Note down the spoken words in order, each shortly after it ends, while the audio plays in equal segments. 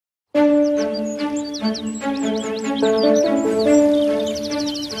I'm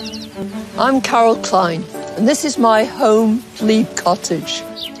Carol Klein, and this is my home Glebe cottage.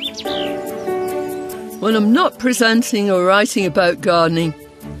 When I'm not presenting or writing about gardening,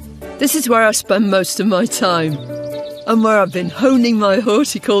 this is where I spend most of my time, and where I've been honing my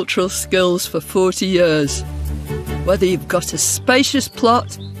horticultural skills for 40 years. Whether you've got a spacious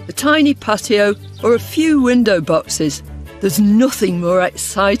plot, a tiny patio, or a few window boxes, there's nothing more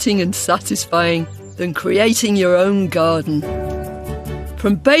exciting and satisfying than creating your own garden.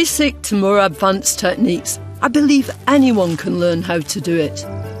 From basic to more advanced techniques, I believe anyone can learn how to do it.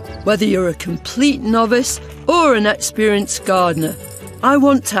 Whether you're a complete novice or an experienced gardener, I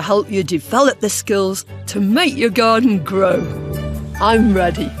want to help you develop the skills to make your garden grow. I'm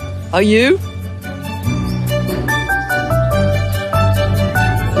ready. Are you?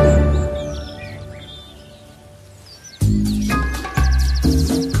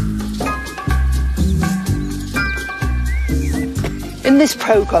 In this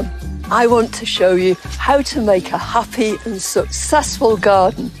programme, I want to show you how to make a happy and successful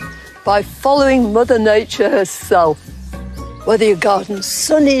garden by following Mother Nature herself. Whether your garden's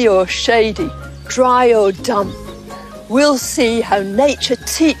sunny or shady, dry or damp, we'll see how nature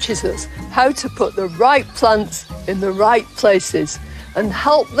teaches us how to put the right plants in the right places and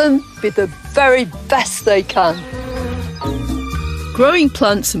help them be the very best they can. Growing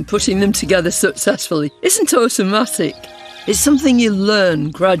plants and putting them together successfully isn't automatic. It's something you learn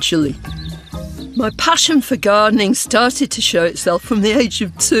gradually. My passion for gardening started to show itself from the age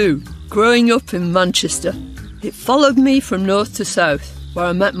of 2, growing up in Manchester. It followed me from north to south, where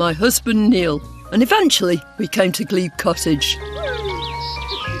I met my husband Neil, and eventually we came to Glebe Cottage.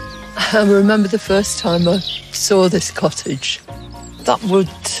 I remember the first time I saw this cottage. That would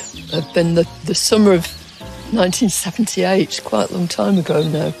have been the summer of 1978, quite a long time ago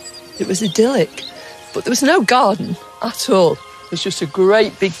now. It was idyllic, but there was no garden at all. It was just a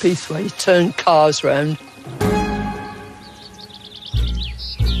great big piece where you turn cars round.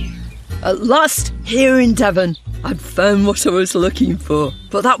 At last, here in Devon, I'd found what I was looking for,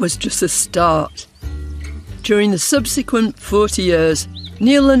 but that was just a start. During the subsequent 40 years,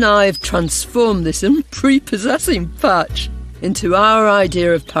 Neil and I have transformed this unprepossessing patch into our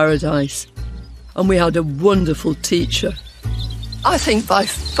idea of paradise, and we had a wonderful teacher. I think by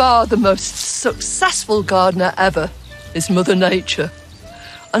far the most successful gardener ever is Mother Nature.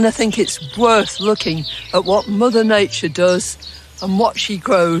 And I think it's worth looking at what Mother Nature does and what she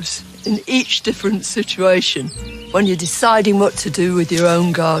grows in each different situation when you're deciding what to do with your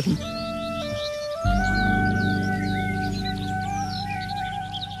own garden.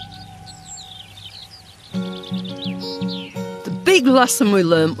 The big lesson we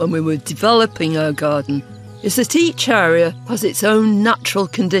learnt when we were developing our garden is that each area has its own natural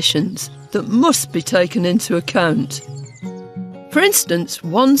conditions that must be taken into account. For instance,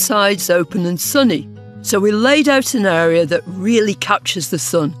 one side's open and sunny, so we laid out an area that really captures the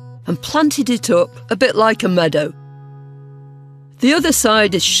sun and planted it up a bit like a meadow. The other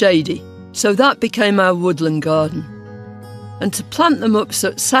side is shady, so that became our woodland garden. And to plant them up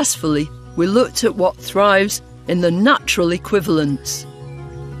successfully, we looked at what thrives in the natural equivalents.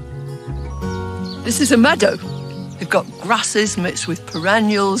 This is a meadow. We've got grasses mixed with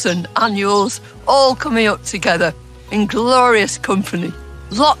perennials and annuals, all coming up together in glorious company.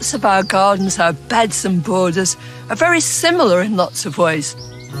 Lots of our gardens, our beds and borders, are very similar in lots of ways.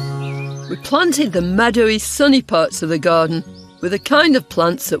 We planted the meadowy, sunny parts of the garden with the kind of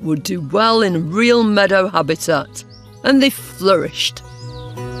plants that would do well in real meadow habitat, and they flourished.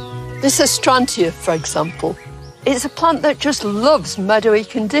 This astrantia, for example, it's a plant that just loves meadowy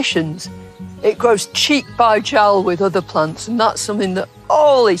conditions. It grows cheek by jowl with other plants, and that's something that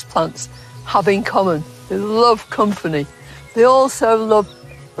all these plants have in common. They love company. They also love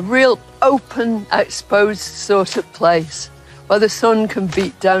a real open, exposed sort of place where the sun can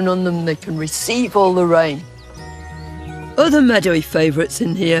beat down on them, they can receive all the rain. Other meadowy favourites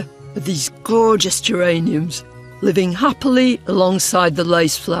in here are these gorgeous geraniums, living happily alongside the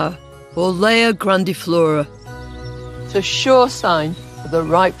laceflower, or Lea grandiflora. It's a sure sign of the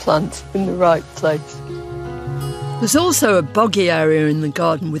right plant in the right place. There's also a boggy area in the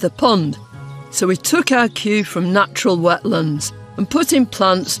garden with a pond, so we took our cue from natural wetlands and put in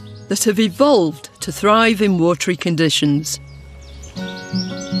plants that have evolved to thrive in watery conditions.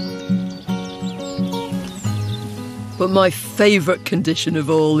 But my favourite condition of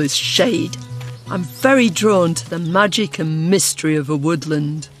all is shade. I'm very drawn to the magic and mystery of a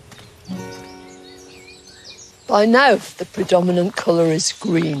woodland. By now, the predominant colour is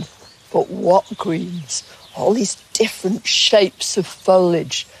green, but what greens! all these different shapes of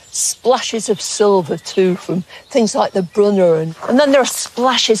foliage, splashes of silver too from things like the brunner, and then there are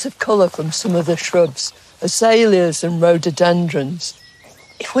splashes of colour from some of the shrubs, azaleas and rhododendrons.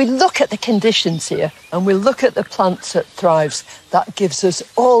 If we look at the conditions here and we look at the plants that thrives, that gives us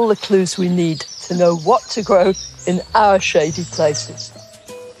all the clues we need to know what to grow in our shady places.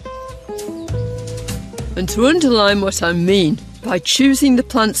 And to underline what I mean by choosing the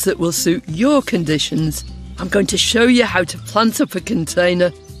plants that will suit your conditions, I'm going to show you how to plant up a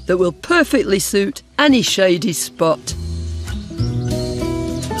container that will perfectly suit any shady spot.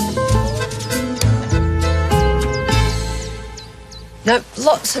 Now,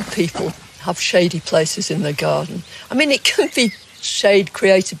 lots of people have shady places in their garden. I mean, it can be shade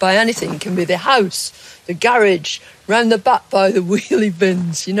created by anything. It can be the house, the garage, round the back by the wheelie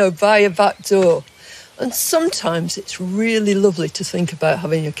bins, by your back door. And sometimes it's really lovely to think about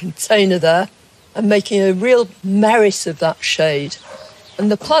having a container there and making a real merit of that shade.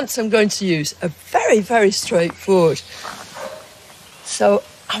 And the plants I'm going to use are very, very straightforward. So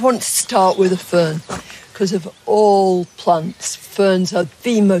I want to start with a fern. Because of all plants, ferns are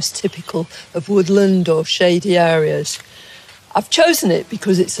the most typical of woodland or shady areas. I've chosen it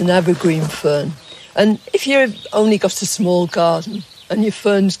because it's an evergreen fern. And if you've only got a small garden and your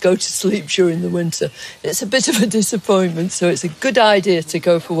ferns go to sleep during the winter, it's a bit of a disappointment, so it's a good idea to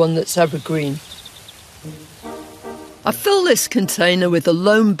go for one that's evergreen. I fill this container with a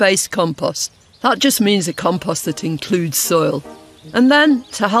loam-based compost. That just means a compost that includes soil. And then,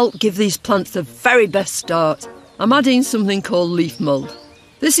 to help give these plants the very best start, I'm adding something called leaf mould.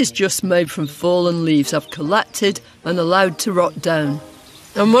 This is just made from fallen leaves I've collected and allowed to rot down.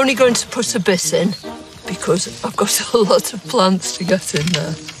 I'm only going to put a bit in because I've got a lot of plants to get in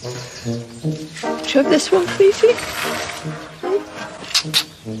there. Do you have this one, Fifi?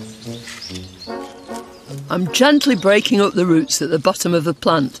 I'm gently breaking up the roots at the bottom of the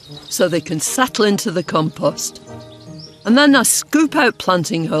plant so they can settle into the compost. And then I scoop out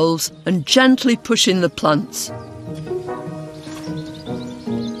planting holes and gently push in the plants.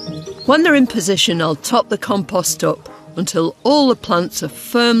 When they're in position, I'll top the compost up until all the plants are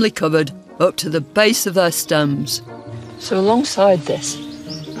firmly covered up to the base of their stems. So alongside this,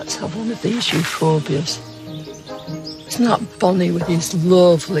 let's have one of these euphorbias. Isn't that bonny with these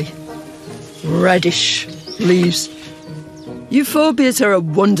lovely reddish leaves? Euphorbias are a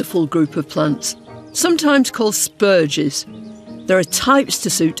wonderful group of plants, sometimes called spurges. There are types to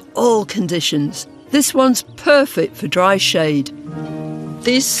suit all conditions. This one's perfect for dry shade.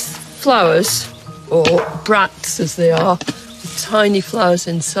 These flowers, or bracts as they are, with tiny flowers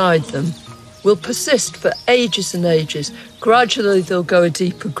inside them, will persist for ages and ages. Gradually they'll go a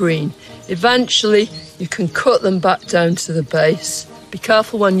deeper green. Eventually you can cut them back down to the base. Be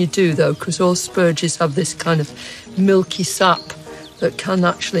careful when you do though, because all spurges have this kind of milky sap that can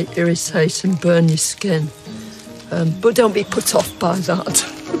actually irritate and burn your skin. But don't be put off by that.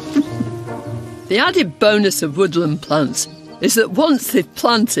 The added bonus of woodland plants is that once they've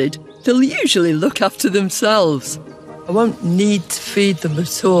planted, they'll usually look after themselves. I won't need to feed them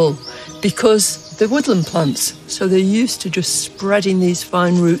at all because they're woodland plants, so they're used to just spreading these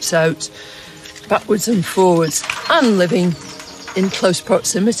fine roots out backwards and forwards and living in close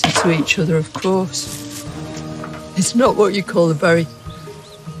proximity to each other, of course. It's not what you call a very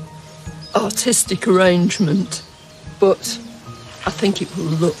artistic arrangement, but I think it will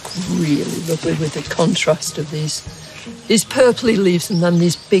look really lovely with the contrast of these purpley leaves and then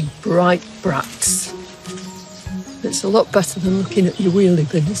these big bright bracts. It's a lot better than looking at your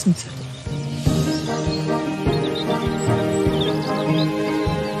wheelie bin, isn't it?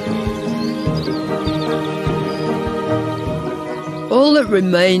 All that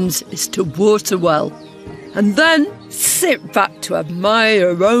remains is to water well, and then sit back to admire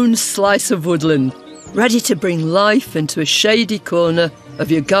your own slice of woodland, ready to bring life into a shady corner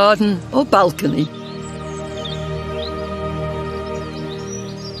of your garden or balcony.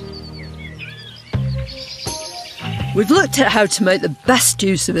 We've looked at how to make the best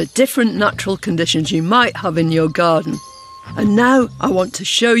use of the different natural conditions you might have in your garden. And now I want to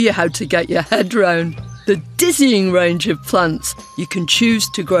show you how to get your head round the dizzying range of plants you can choose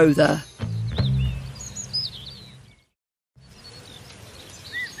to grow there.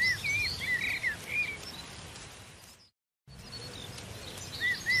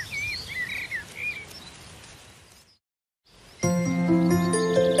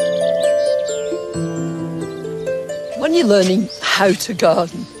 When you're learning how to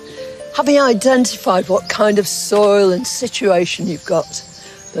garden, having identified what kind of soil and situation you've got,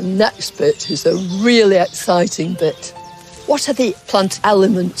 the next bit is a really exciting bit. What are the plant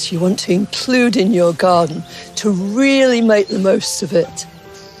elements you want to include in your garden to really make the most of it?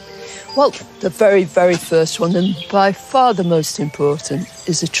 Well, the very, very first one, and by far the most important,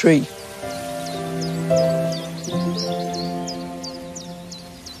 is a tree.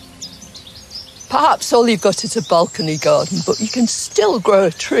 Perhaps all you've got is a balcony garden, but you can still grow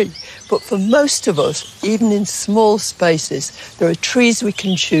a tree. But for most of us, even in small spaces, there are trees we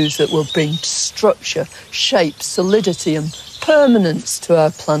can choose that will bring structure, shape, solidity and permanence to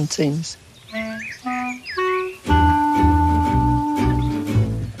our plantings.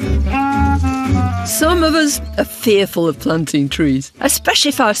 Some of us are fearful of planting trees, especially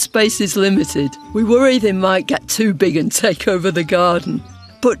if our space is limited. We worry they might get too big and take over the garden.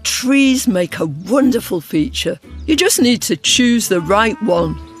 But trees make a wonderful feature. You just need to choose the right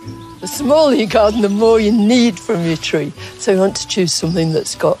one. The smaller your garden, the more you need from your tree. So you want to choose something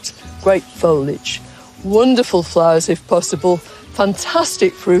that's got great foliage, wonderful flowers if possible,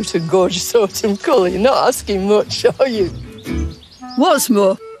 fantastic fruit and gorgeous autumn colour. You're not asking much, are you? What's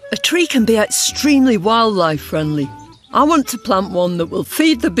more, a tree can be extremely wildlife friendly. I want to plant one that will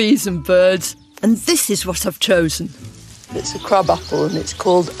feed the bees and birds, and this is what I've chosen. It's a crabapple and it's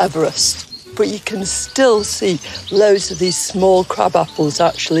called Everest. But you can still see loads of these small crabapples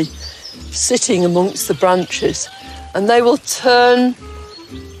actually sitting amongst the branches, and they will turn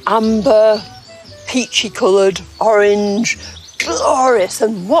amber, peachy coloured, orange, glorious,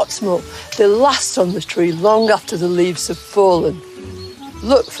 and what's more, they last on the tree long after the leaves have fallen.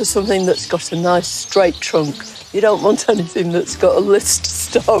 Look for something that's got a nice straight trunk. You don't want anything that's got a list to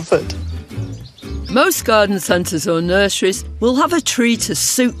starboard. Most garden centres or nurseries will have a tree to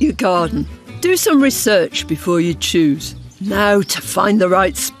suit your garden. Do some research before you choose. Now to find the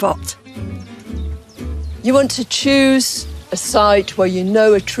right spot. You want to choose a site where you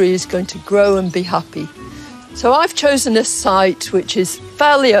know a tree is going to grow and be happy. So I've chosen a site which is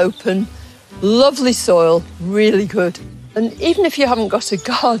fairly open, lovely soil, really good. And even if you haven't got a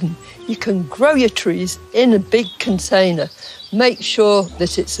garden, you can grow your trees in a big container. Make sure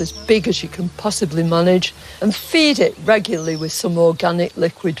that it's as big as you can possibly manage and feed it regularly with some organic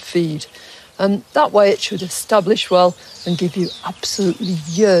liquid feed. And that way it should establish well and give you absolutely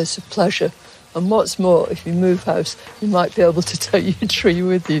years of pleasure. And what's more, if you move house, you might be able to take your tree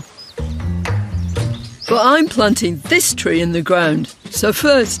with you. But I'm planting this tree in the ground. So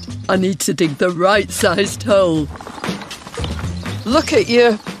first, I need to dig the right sized hole. Look at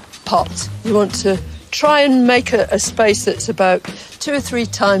your pot. You want to try and make a space that's about 2 or 3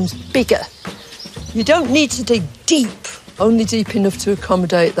 times bigger. You don't need to dig deep, only deep enough to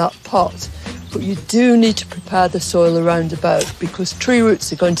accommodate that pot. But you do need to prepare the soil around about because tree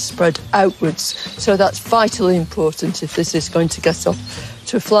roots are going to spread outwards. So that's vitally important if this is going to get off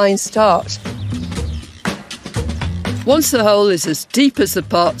to a flying start. Once the hole is as deep as the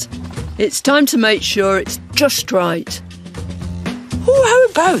pot, it's time to make sure it's just right. Oh,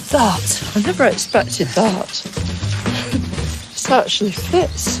 how about that? I never expected that. This actually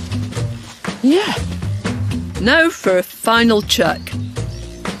fits. Yeah. Now for a final check.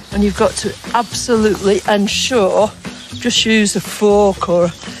 And you've got to absolutely ensure, just use a fork or a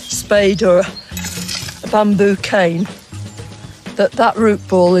spade or a bamboo cane, that root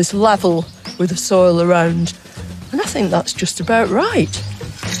ball is level with the soil around. And I think that's just about right.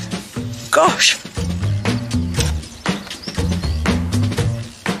 Gosh.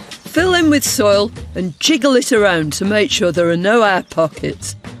 Fill in with soil and jiggle it around to make sure there are no air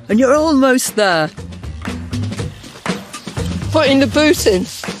pockets. And you're almost there. Putting the boot in.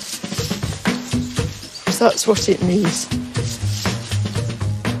 That's what it needs.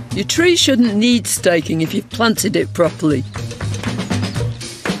 Your tree shouldn't need staking if you've planted it properly.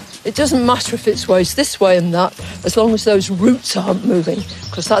 It doesn't matter if it sways this way and that, as long as those roots aren't moving,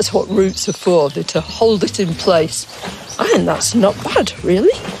 because that's what roots are for, they're to hold it in place. And that's not bad,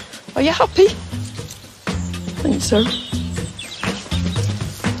 really. Are you happy? I think so.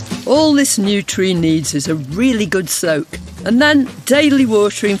 All this new tree needs is a really good soak, and then daily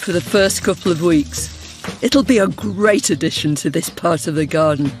watering for the first couple of weeks. It'll be a great addition to this part of the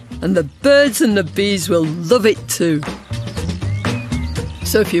garden, and the birds and the bees will love it too.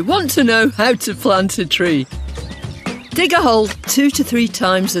 So if you want to know how to plant a tree, dig a hole 2 to 3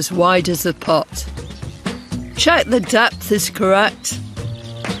 times as wide as the pot. Check the depth is correct.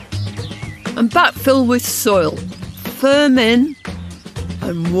 And backfill with soil. Firm in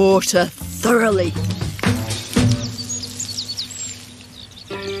and water thoroughly.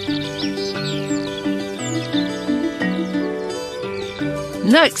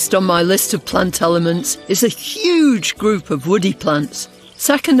 Next on my list of plant elements is a huge group of woody plants,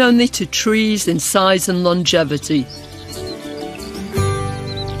 second only to trees in size and longevity.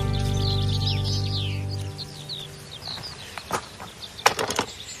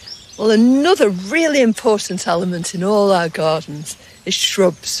 Well, another really important element in all our gardens is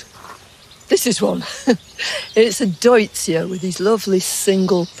shrubs. This is one. It's a deutzia with these lovely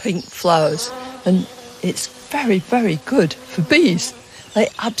single pink flowers, and it's very, very good for bees. They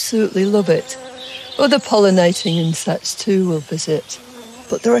absolutely love it. Other pollinating insects too will visit.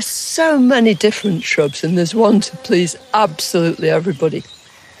 But there are so many different shrubs, and there's one to please absolutely everybody.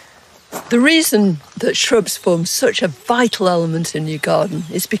 The reason that shrubs form such a vital element in your garden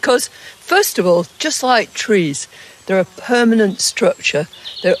is because, first of all, just like trees, they're a permanent structure.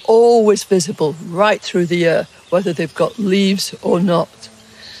 They're always visible right through the year, whether they've got leaves or not.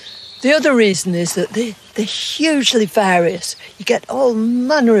 The other reason is that they're hugely various. You get all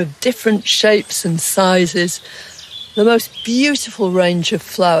manner of different shapes and sizes, the most beautiful range of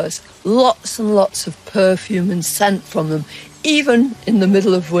flowers, lots and lots of perfume and scent from them, even in the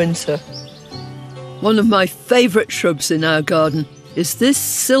middle of winter. One of my favourite shrubs in our garden is this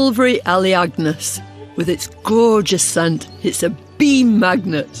silvery elaeagnus. With its gorgeous scent, it's a bee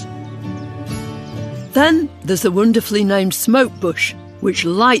magnet. Then there's the wonderfully named smoke bush, which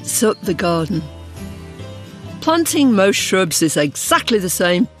lights up the garden. Planting most shrubs is exactly the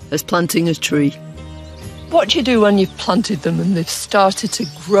same as planting a tree. What do you do when you've planted them and they've started to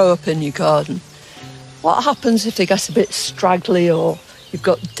grow up in your garden? What happens if they get a bit straggly or you've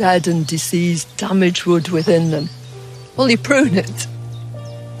got dead and diseased, damaged wood within them? Well, you prune it.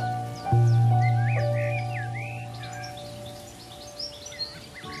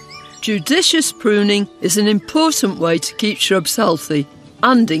 Judicious pruning is an important way to keep shrubs healthy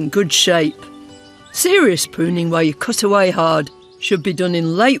and in good shape. Serious pruning, where you cut away hard, should be done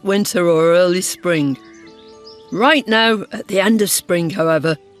in late winter or early spring. Right now, at the end of spring,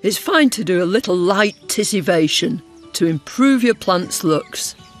 however, it's fine to do a little light tisivation to improve your plant's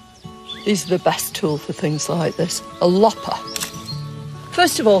looks. These are the best tool for things like this, a lopper.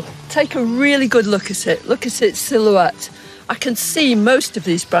 First of all, take a really good look at it. Look at its silhouette. I can see most of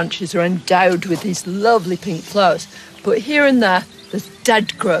these branches are endowed with these lovely pink flowers, but here and there, there's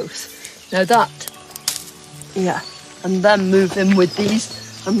dead growth. Now and then move in with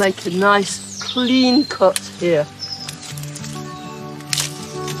these and make a nice clean cut here.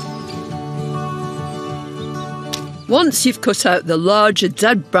 Once you've cut out the larger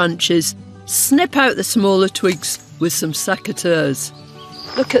dead branches, snip out the smaller twigs with some secateurs.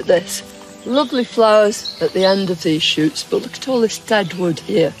 Look at this. Lovely flowers at the end of these shoots, but look at all this dead wood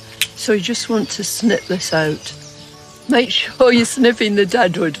here. So you just want to snip this out. Make sure you're snipping the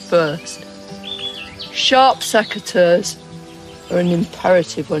dead wood first. Sharp secateurs are an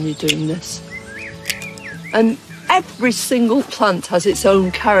imperative when you're doing this. And every single plant has its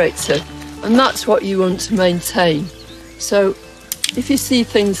own character, and that's what you want to maintain. So if you see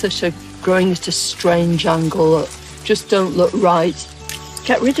things that are growing at a strange angle or just don't look right,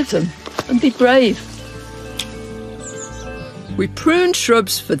 get rid of them. And be brave. We prune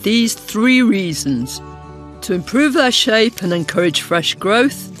shrubs for these 3 reasons: to improve their shape and encourage fresh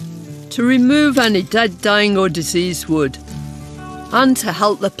growth, to remove any dead, dying or diseased wood, and to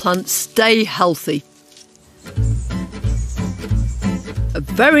help the plants stay healthy. A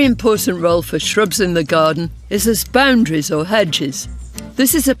very important role for shrubs in the garden is as boundaries or hedges.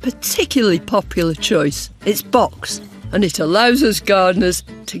 This is a particularly popular choice. It's box, and it allows us gardeners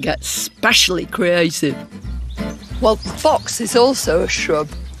to get specially creative. Well, box is also a shrub,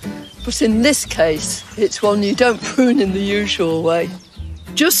 but in this case, it's one you don't prune in the usual way.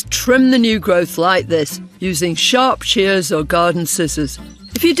 Just trim the new growth like this, using sharp shears or garden scissors.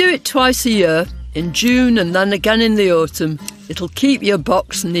 If you do it twice a year, in June and then again in the autumn, it'll keep your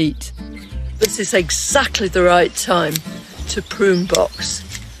box neat. This is exactly the right time to prune box.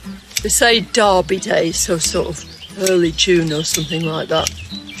 They say Derby Day, so sort of early June or something like that.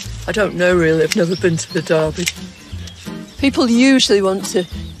 I don't know really, I've never been to the Derby. People usually want to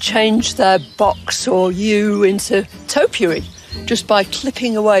change their box or yew into topiary just by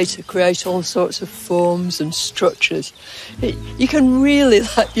clipping away to create all sorts of forms and structures. You can really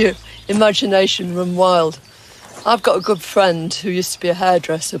let your imagination run wild. I've got a good friend who used to be a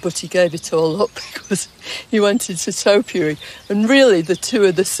hairdresser, but he gave it all up because he went into topiary, and really the two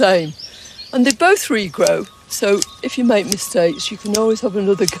are the same. And they both regrow, so if you make mistakes, you can always have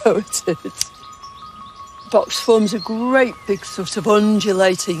another go at it. Box forms a great big sort of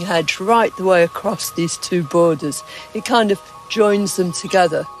undulating hedge right the way across these 2 borders. It kind of joins them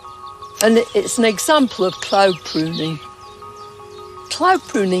together. And it's an example of cloud pruning. Cloud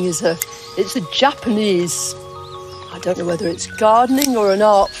pruning is a Japanese, I don't know whether it's gardening or an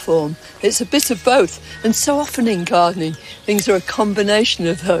art form. It's a bit of both. And so often in gardening, things are a combination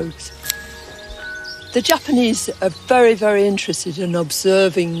of those. The Japanese are very, very interested in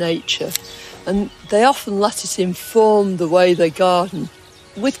observing nature, and they often let it inform the way they garden.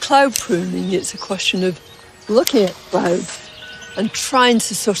 With cloud pruning, it's a question of looking at clouds and trying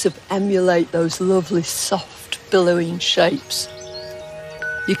to sort of emulate those lovely, soft, billowing shapes.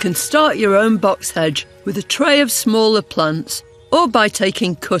 You can start your own box hedge with a tray of smaller plants or by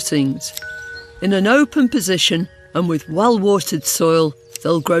taking cuttings. In an open position and with well-watered soil,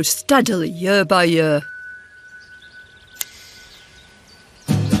 they'll grow steadily year by year.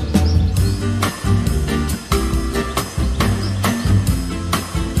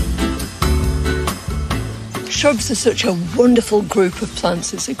 Shrubs are such a wonderful group of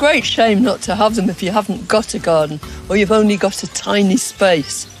plants. It's a great shame not to have them if you haven't got a garden or you've only got a tiny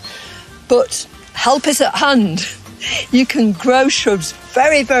space. But help is at hand. You can grow shrubs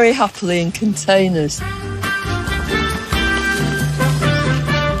very, very happily in containers.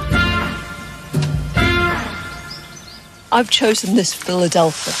 I've chosen this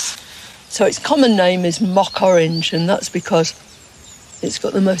Philadelphus. So its common name is mock orange, and that's because it's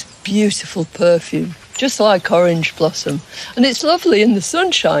got the most beautiful perfume, just like orange blossom. And it's lovely in the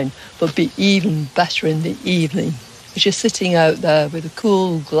sunshine, but be even better in the evening. As you're sitting out there with a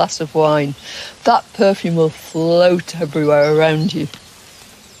cool glass of wine, that perfume will float everywhere around you.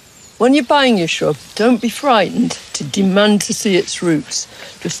 When you're buying your shrub, don't be frightened to demand to see its roots.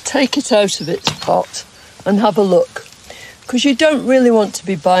 Just take it out of its pot and have a look. Because you don't really want to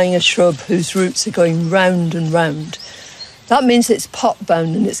be buying a shrub whose roots are going round and round. That means it's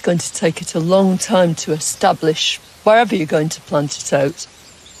pot-bound and it's going to take it a long time to establish wherever you're going to plant it out.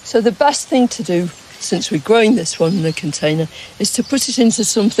 So the best thing to do, since we're growing this one in a container, is to put it into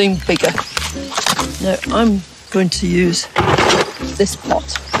something bigger. Now, I'm going to use this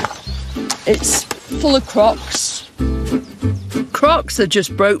pot. It's full of crocks. Crocks are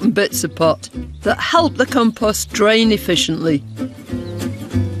just broken bits of pot that help the compost drain efficiently.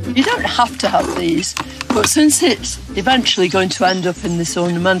 You don't have to have these, but since it's eventually going to end up in this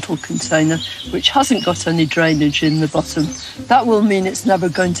ornamental container, which hasn't got any drainage in the bottom, that will mean it's never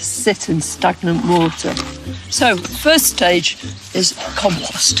going to sit in stagnant water. So, first stage is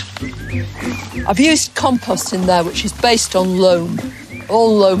compost. I've used compost in there, which is based on loam.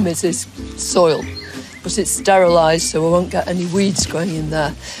 All loam is soil, but it's sterilised, so we won't get any weeds growing in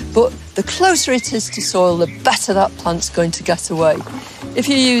there. But the closer it is to soil, the better that plant's going to get away. If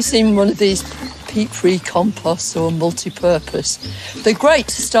you're using one of these peat-free composts or multi-purpose, they're great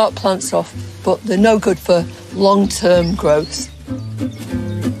to start plants off, but they're no good for long-term growth.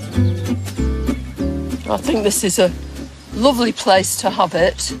 I think this is a lovely place to have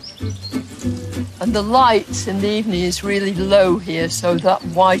it. And the light in the evening is really low here, so that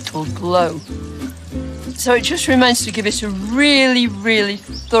white will glow. So it just remains to give it a really, really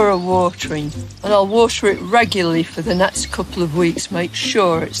thorough watering. And I'll water it regularly for the next couple of weeks, make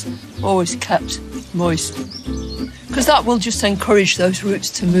sure it's always kept moist. Because that will just encourage those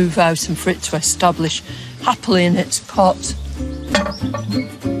roots to move out and for it to establish happily in its pot.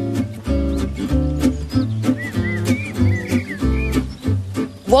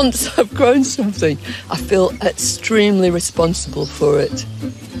 Once I've grown something, I feel extremely responsible for it.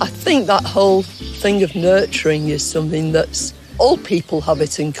 I think that whole thing of nurturing is something that's all people have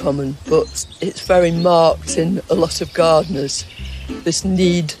it in common, but it's very marked in a lot of gardeners, this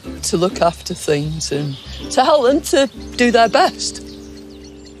need to look after things and to help them to do their best.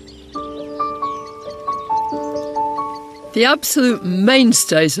 The absolute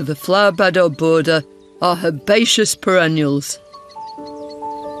mainstays of a flower bed or border are herbaceous perennials.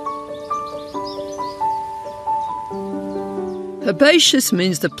 Herbaceous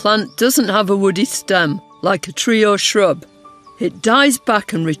means the plant doesn't have a woody stem, like a tree or shrub. It dies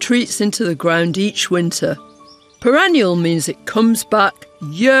back and retreats into the ground each winter. Perennial means it comes back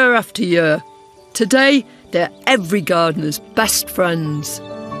year after year. Today, they're every gardener's best friends.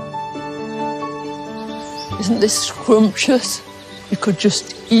 Isn't this scrumptious? You could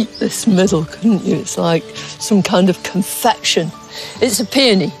just eat this middle, couldn't you? It's like some kind of confection. It's a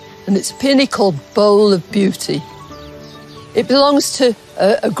peony, and it's a peony called Bowl of Beauty. It belongs to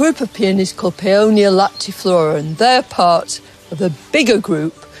a group of peonies called Paeonia lactiflora, and they're part of a bigger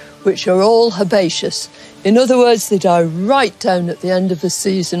group which are all herbaceous. In other words, they die right down at the end of the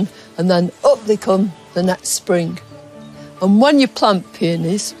season and then up they come the next spring. And when you plant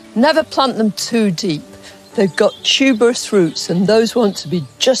peonies, never plant them too deep. They've got tuberous roots and those want to be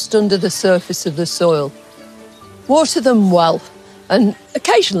just under the surface of the soil. Water them well. And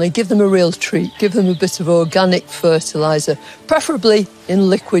occasionally give them a real treat, give them a bit of organic fertiliser, preferably in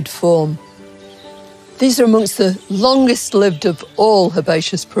liquid form. These are amongst the longest lived of all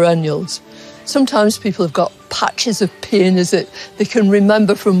herbaceous perennials. Sometimes people have got patches of peonies that they can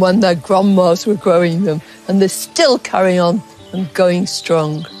remember from when their grandmas were growing them, and they still carry on and going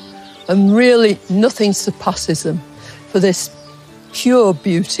strong. And really, nothing surpasses them for this pure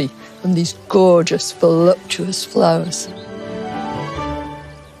beauty and these gorgeous, voluptuous flowers.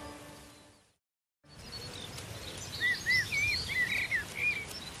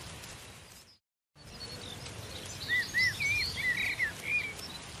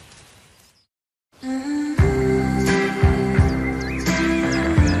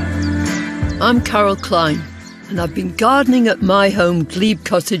 I'm Carol Klein, and I've been gardening at my home Glebe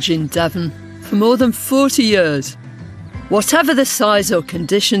Cottage in Devon for more than 40 years. Whatever the size or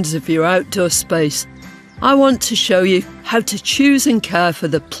conditions of your outdoor space, I want to show you how to choose and care for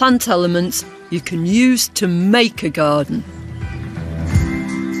the plant elements you can use to make a garden.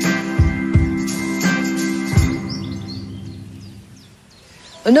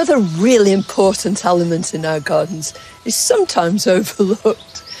 Another really important element in our gardens is sometimes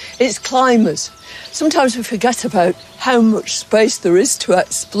overlooked. It's climbers. Sometimes we forget about how much space there is to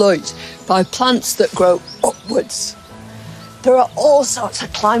exploit by plants that grow upwards. There are all sorts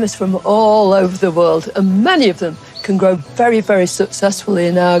of climbers from all over the world, and many of them can grow very, very successfully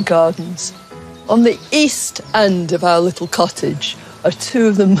in our gardens. On the east end of our little cottage are two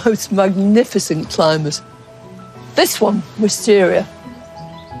of the most magnificent climbers. This one, wisteria.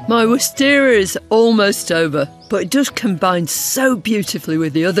 My wisteria is almost over, but it does combine so beautifully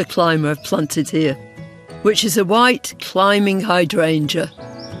with the other climber I've planted here, which is a white climbing hydrangea.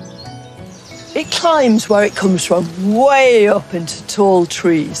 It climbs where it comes from, way up into tall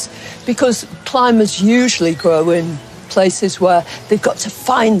trees, because climbers usually grow in places where they've got to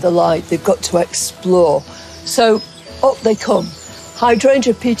find the light, they've got to explore. So up they come.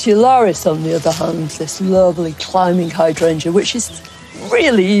 Hydrangea petiolaris, on the other hand, this lovely climbing hydrangea, which is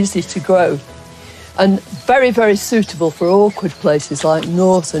really easy to grow and very, very suitable for awkward places like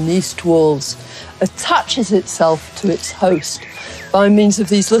north and east walls, attaches itself to its host by means of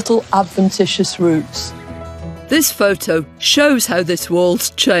these little adventitious roots. This photo shows how this wall's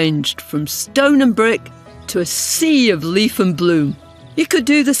changed from stone and brick to a sea of leaf and bloom. You could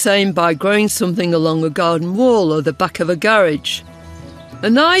do the same by growing something along a garden wall or the back of a garage.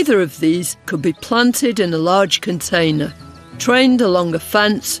 And either of these could be planted in a large container, trained along a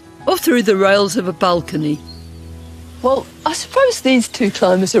fence or through the rails of a balcony. Well, I suppose these two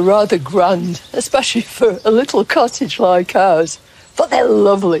climbers are rather grand, especially for a little cottage like ours, but they're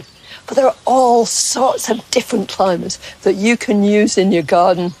lovely. But there are all sorts of different climbers that you can use in your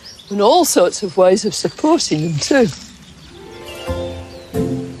garden and all sorts of ways of supporting them too.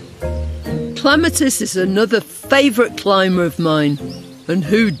 Clematis is another favourite climber of mine, and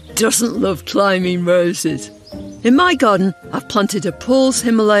who doesn't love climbing roses? In my garden, I've planted a Paul's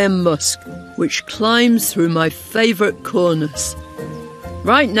Himalayan musk, which climbs through my favourite corners.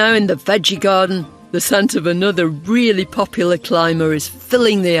 Right now in the veggie garden, the scent of another really popular climber is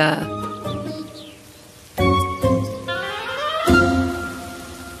filling the air.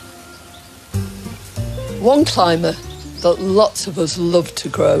 One climber that lots of us love to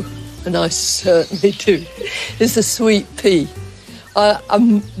grow, and I certainly do, is the sweet pea.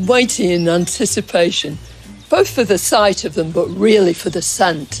 I'm waiting in anticipation, both for the sight of them, but really for the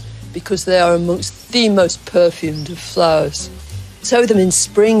scent, because they are amongst the most perfumed of flowers. Sow them in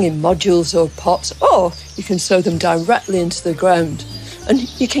spring in modules or pots, or you can sow them directly into the ground. And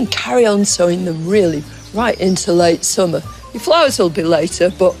you can carry on sowing them really right into late summer. Your flowers will be later,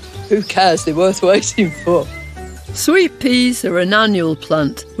 but who cares? They're worth waiting for. Sweet peas are an annual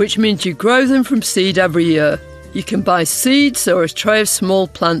plant, which means you grow them from seed every year. You can buy seeds or a tray of small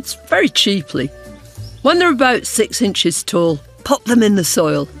plants very cheaply. When they're about 6 inches tall, pop them in the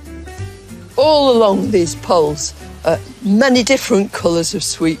soil. All along these poles are many different colours of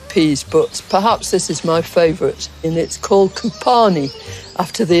sweet peas, but perhaps this is my favourite, and it's called Cupani,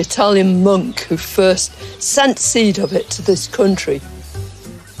 after the Italian monk who first sent seed of it to this country.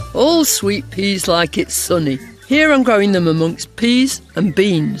 All sweet peas like it sunny. Here I'm growing them amongst peas and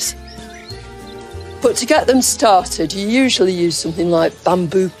beans. But to get them started, you usually use something like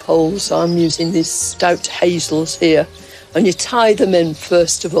bamboo poles. I'm using these stout hazels here. And you tie them in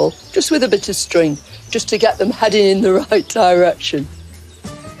first of all, just with a bit of string, just to get them heading in the right direction.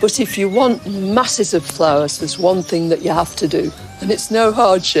 But if you want masses of flowers, there's one thing that you have to do, and it's no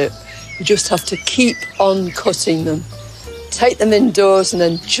hardship. You just have to keep on cutting them. Take them indoors and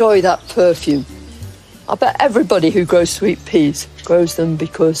enjoy that perfume. I bet everybody who grows sweet peas grows them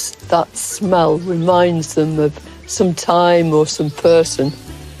because that smell reminds them of some time or some person.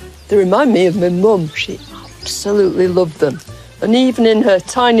 They remind me of my mum. She absolutely loved them. And even in her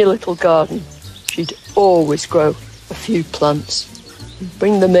tiny little garden, always grow a few plants.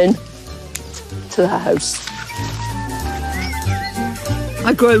 Bring them in to the house.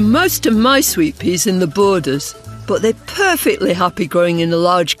 I grow most of my sweet peas in the borders, but they're perfectly happy growing in a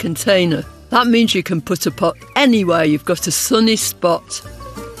large container. That means you can put a pot anywhere you've got a sunny spot.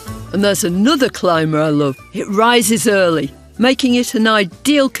 And there's another climber I love. It rises early, making it an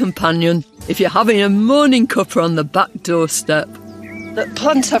ideal companion if you're having a morning cuppa on the back doorstep. The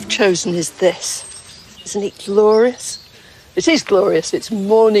plant I've chosen is this. Isn't it glorious? It is glorious. It's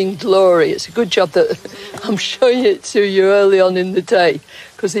morning glory. It's a good job that I'm showing it to you early on in the day,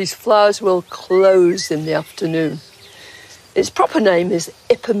 because these flowers will close in the afternoon. Its proper name is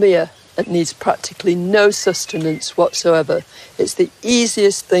Ipomoea. It needs practically no sustenance whatsoever. It's the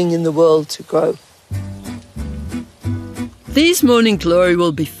easiest thing in the world to grow. These morning glory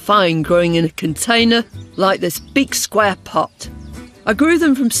will be fine growing in a container like this big square pot. I grew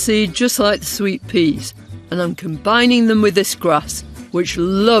them from seed just like the sweet peas, and I'm combining them with this grass, which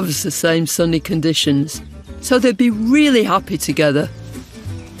loves the same sunny conditions, so they'd be really happy together.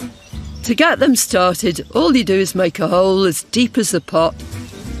 To get them started, all you do is make a hole as deep as the pot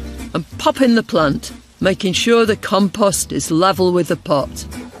and pop in the plant, making sure the compost is level with the pot.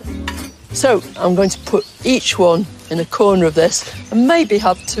 So I'm going to put each one in a corner of this and maybe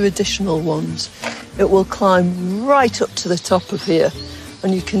have 2 additional ones. It will climb right up to the top of here,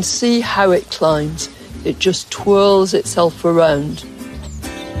 and you can see how it climbs. It just twirls itself around.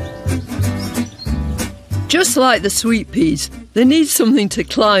 Just like the sweet peas, they need something to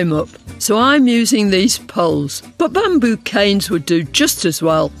climb up, so I'm using these poles, but bamboo canes would do just as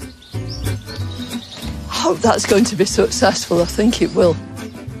well. I hope that's going to be successful. I think it will.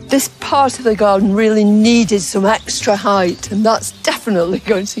 This part of the garden really needed some extra height, and that's definitely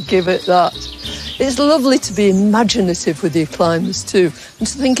going to give it that. It's lovely to be imaginative with your climbers too, and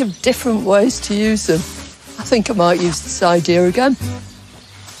to think of different ways to use them. I think I might use this idea again.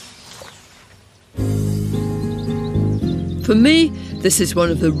 For me, this is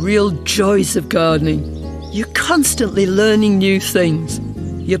one of the real joys of gardening. You're constantly learning new things.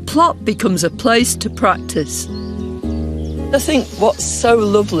 Your plot becomes a place to practice. I think what's so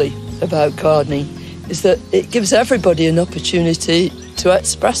lovely about gardening is that it gives everybody an opportunity to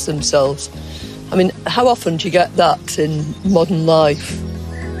express themselves. I mean, how often do you get that in modern life?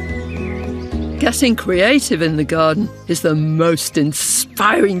 Getting creative in the garden is the most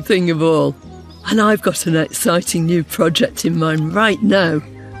inspiring thing of all. And I've got an exciting new project in mind right now.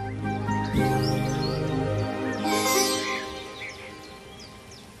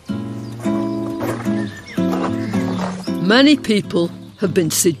 Many people have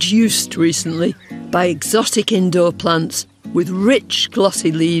been seduced recently by exotic indoor plants with rich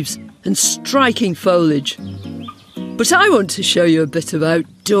glossy leaves and striking foliage. But I want to show you a bit of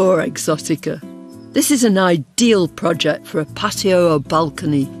outdoor exotica. This is an ideal project for a patio or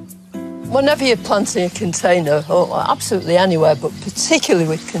balcony. Whenever you're planting a container, or absolutely anywhere, but particularly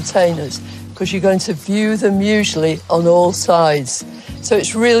with containers, because you're going to view them usually on all sides. So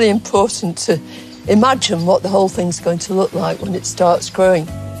it's really important to imagine what the whole thing's going to look like when it starts growing.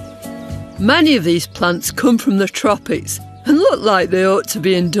 Many of these plants come from the tropics and look like they ought to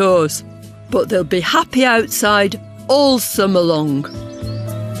be indoors, but they'll be happy outside all summer long.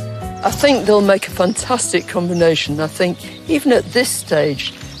 I think they'll make a fantastic combination. I think even at this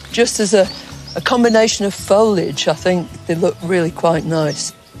stage, just as a combination of foliage, I think they look really quite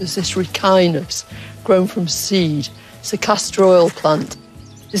nice. There's this Riccinus grown from seed. It's a castor oil plant.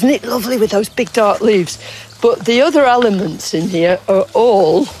 Isn't it lovely with those big dark leaves? But the other elements in here are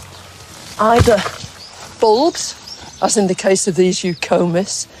all either bulbs, as in the case of these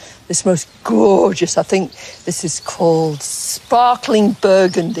Eucomis, this most gorgeous, I think this is called sparkling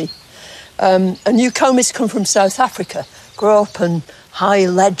burgundy. And Eucomis come from South Africa, grow up on high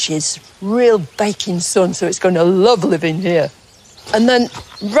ledges, real baking sun, so it's going to love living here. And then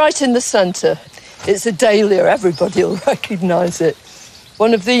right in the centre, it's a dahlia. Everybody will recognise it.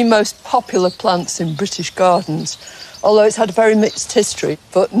 One of the most popular plants in British gardens, although it's had a very mixed history.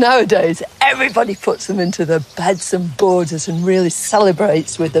 But nowadays, everybody puts them into their beds and borders and really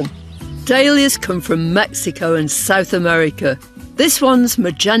celebrates with them. Dahlias come from Mexico and South America. This one's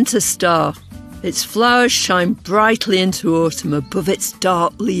Magenta Star. Its flowers shine brightly into autumn above its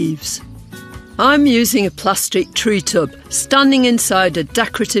dark leaves. I'm using a plastic tree tub, standing inside a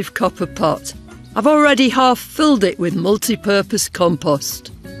decorative copper pot. I've already half filled it with multi-purpose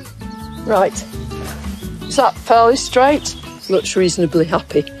compost. Right, is that fairly straight? Looks reasonably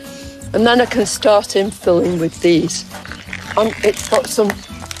happy. And then I can start in filling with these. It's got some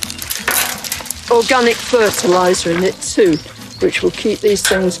organic fertiliser in it too, which will keep these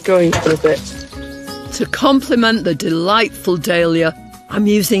things going for a bit. To complement the delightful dahlia, I'm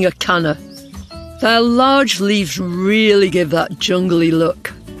using a canna. Their large leaves really give that jungly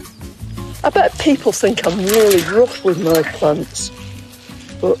look. I bet people think I'm really rough with my plants,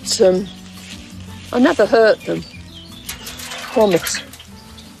 but I never hurt them. Promise.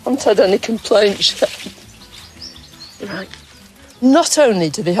 I haven't had any complaints yet. Right. Not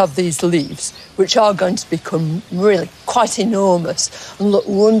only do they have these leaves, which are going to become really quite enormous and look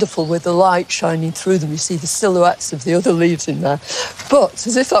wonderful with the light shining through them. You see the silhouettes of the other leaves in there. But,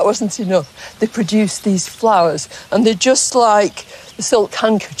 as if that wasn't enough, they produce these flowers, and they're just like the silk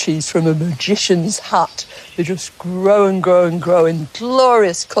handkerchiefs from a magician's hat. They just grow and grow and grow in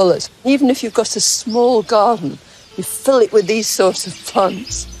glorious colours. Even if you've got a small garden, you fill it with these sorts of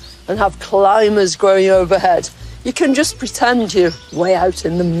plants and have climbers growing overhead. You can just pretend you're way out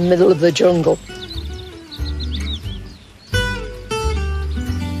in the middle of the jungle.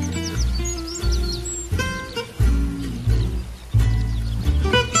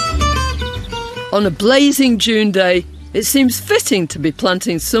 On a blazing June day, it seems fitting to be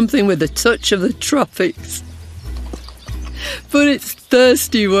planting something with a touch of the tropics. But it's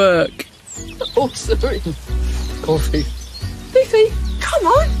thirsty work. Oh, sorry. Coffee. Fifi, come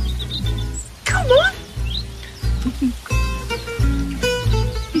on. Come on.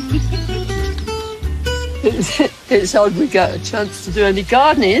 It's odd we get a chance to do any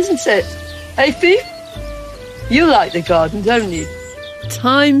gardening, isn't it? Hey, Fifi? You like the garden, don't you?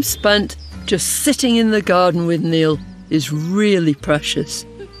 Time spent just sitting in the garden with Neil is really precious.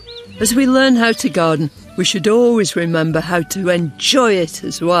 As we learn how to garden, we should always remember how to enjoy it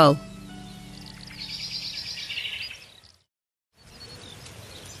as well.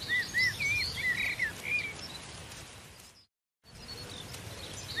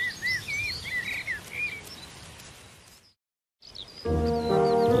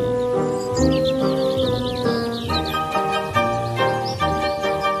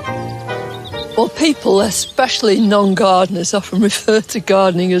 Well, people, especially non-gardeners, often refer to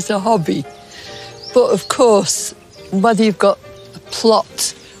gardening as a hobby. But of course, whether you've got a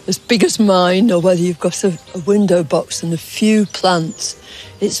plot as big as mine or whether you've got a window box and a few plants,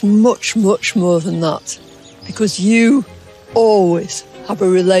 it's much, much more than that. Because you always have a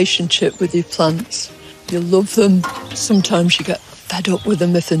relationship with your plants. You love them. Sometimes you get fed up with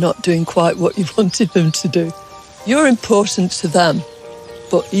them if they're not doing quite what you wanted them to do. You're important to them.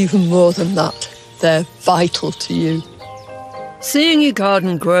 But even more than that, they're vital to you. Seeing your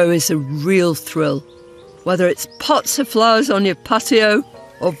garden grow is a real thrill, whether it's pots of flowers on your patio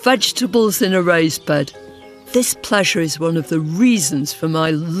or vegetables in a raised bed. This pleasure is one of the reasons for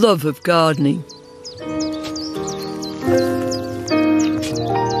my love of gardening.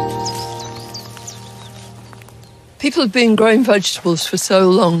 People have been growing vegetables for so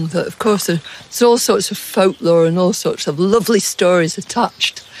long that, of course, there's all sorts of folklore and all sorts of lovely stories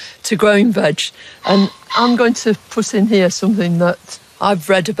attached to growing veg. And I'm going to put in here something that I've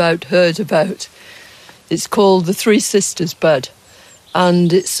read about, heard about. It's called the Three Sisters bed.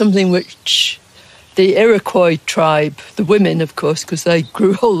 And it's something which the Iroquois tribe, the women, of course, because they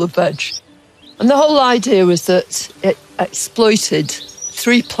grew all the veg. And the whole idea was that it exploited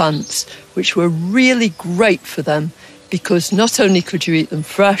three plants which were really great for them because not only could you eat them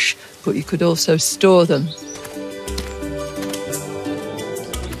fresh, but you could also store them.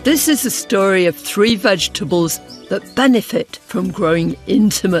 This is a story of three vegetables that benefit from growing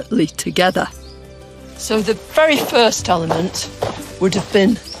intimately together. So the very first element would have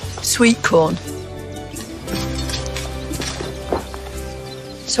been sweet corn.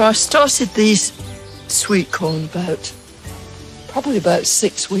 So I started these sweet corn probably about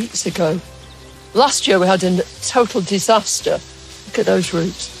 6 weeks ago. Last year we had a total disaster. Look at those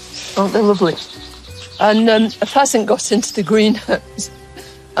roots. Aren't they lovely? And a pheasant got into the greenhouse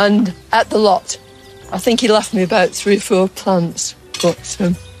and ate the lot. I think he left me about 3 or 4 plants, but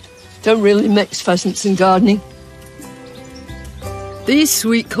don't really mix pheasants and gardening. These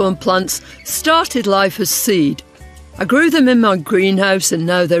sweet corn plants started life as seed. I grew them in my greenhouse and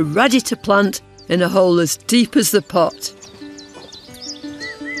now they're ready to plant in a hole as deep as the pot.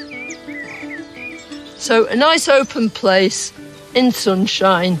 So a nice open place, in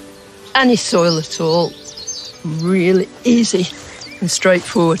sunshine, any soil at all. Really easy and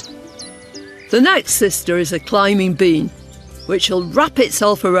straightforward. The next sister is a climbing bean, which will wrap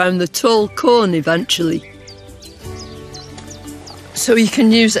itself around the tall corn eventually. So you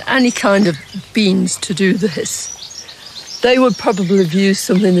can use any kind of beans to do this. They would probably have used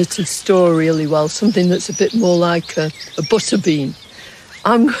something that would store really well, something that's a bit more like a butter bean.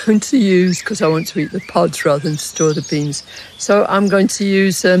 I'm going to use, because I want to eat the pods rather than store the beans, so I'm going to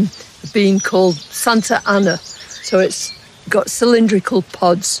use a bean called Santa Ana. So it's got cylindrical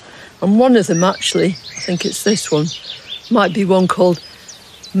pods, and one of them actually, I think it's this one, might be one called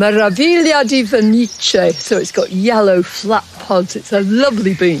Meraviglia di Venice. So it's got yellow flat pods. It's a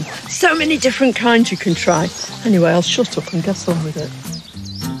lovely bean. So many different kinds you can try. Anyway, I'll shut up and get on with it.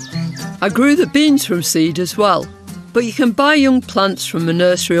 I grew the beans from seed as well, but you can buy young plants from a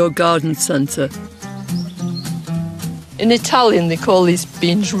nursery or garden centre. In Italian, they call these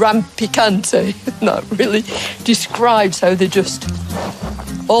beans rampicante. That really describes how they're just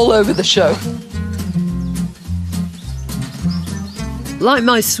all over the show. Like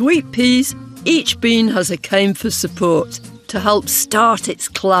my sweet peas, each bean has a cane for support to help start its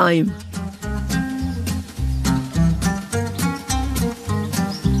climb.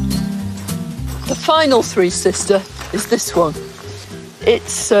 The final three-sister is this one.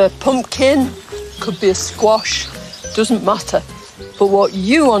 It's a pumpkin, could be a squash, doesn't matter. But what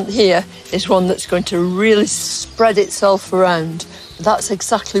you want here is one that's going to really spread itself around. That's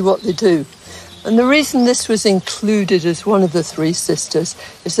exactly what they do. And the reason this was included as one of the three sisters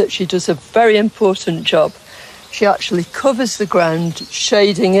is that she does a very important job. She actually covers the ground,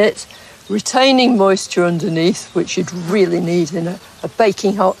 shading it, retaining moisture underneath, which you'd really need in a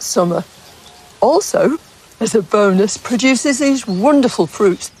baking hot summer. Also, as a bonus, produces these wonderful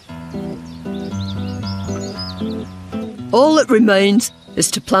fruits. All that remains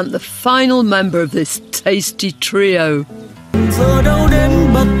is to plant the final member of this tasty trio. Giờ đâu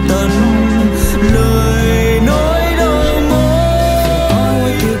đến bất tận lời nói đâu mơ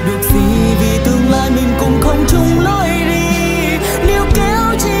ai kịp được gì vì tương lai mình cùng không chung lối đi níu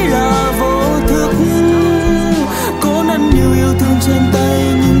kéo chỉ là vô thức cố nắn nhiều yêu thương trên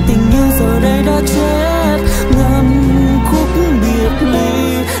tay nhưng tình yêu giờ đây đã chết ngàn khúc biệt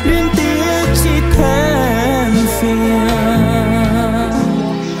ly liên tiếc chỉ thêm phiền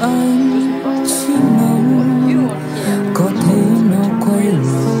anh chỉ mong có thể quay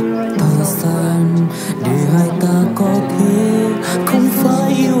ngược thời gian để hai ta có thể không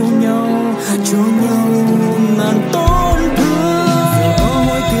phải yêu nhau cho nhau ngàn tổn thương giờ có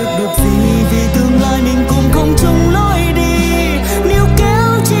hối tiếc được gì vì tương lai mình cùng không chung lối đi níu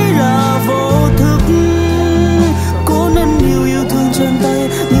kéo chỉ là vô thức cố nắn nhiều yêu thương trên tay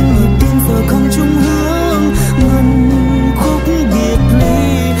nhưng nhịp tim giờ không chung hướng ngần khúc biệt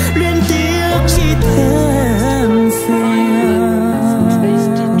ly liên tiếc chỉ thêm phiền.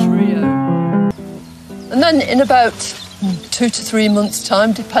 And then in about 2 to 3 months'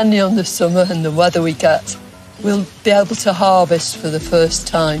 time, depending on the summer and the weather we get, we'll be able to harvest for the first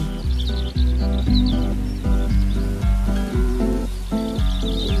time.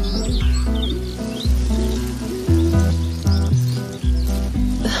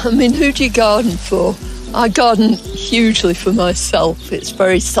 I mean, who do you garden for? I garden hugely for myself. It's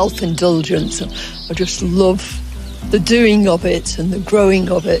very self-indulgent. I just love the doing of it and the growing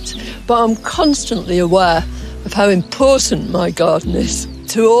of it. But I'm constantly aware of how important my garden is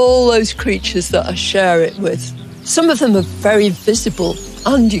to all those creatures that I share it with. Some of them are very visible,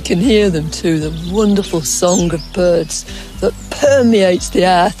 and you can hear them too, the wonderful song of birds that permeates the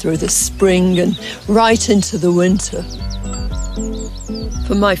air through the spring and right into the winter.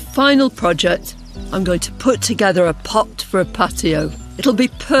 For my final project, I'm going to put together a pot for a patio. It'll be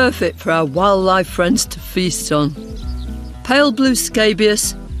perfect for our wildlife friends to feast on. Pale blue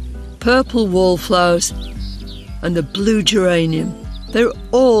scabious, purple wallflowers, and a blue geranium. They're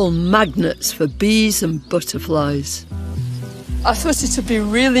all magnets for bees and butterflies. I thought it would be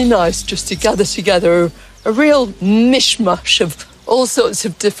really nice just to gather together a real mishmash of all sorts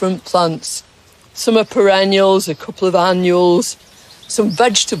of different plants. Some are perennials, a couple of annuals, some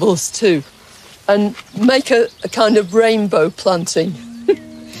vegetables too, and make a kind of rainbow planting.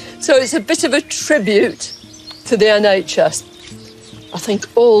 So it's a bit of a tribute to the NHS. I think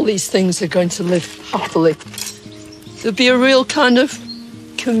all these things are going to live happily. There'll be a real kind of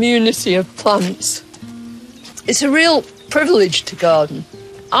community of plants. It's a real privilege to garden.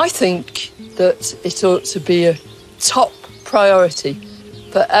 I think that it ought to be a top priority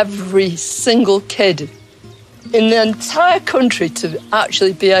for every single kid in the entire country to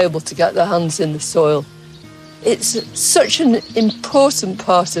actually be able to get their hands in the soil. It's such an important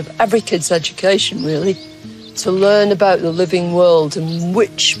part of every kid's education, really, to learn about the living world, and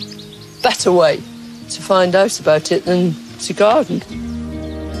which better way to find out about it than to garden.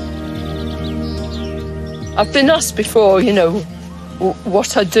 I've been asked before, you know,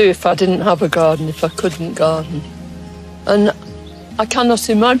 what I'd do if I didn't have a garden, if I couldn't garden. And I cannot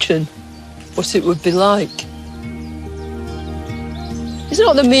imagine what it would be like. It's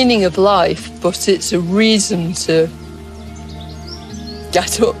not the meaning of life, but it's a reason to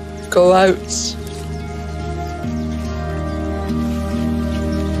get up go out.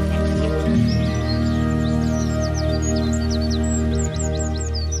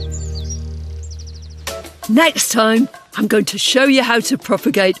 Next time, I'm going to show you how to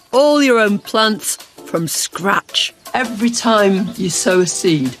propagate all your own plants from scratch. Every time you sow a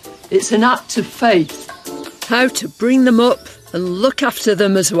seed, it's an act of faith. How to bring them up and look after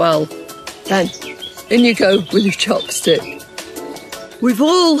them as well. Then, in you go with your chopstick. We've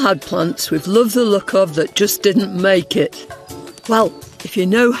all had plants we've loved the look of that just didn't make it. Well, if you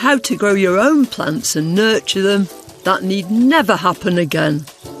know how to grow your own plants and nurture them, that need never happen again.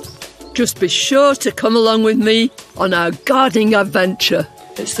 Just be sure to come along with me on our gardening adventure.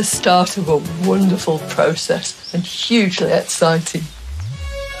 It's the start of a wonderful process and hugely exciting.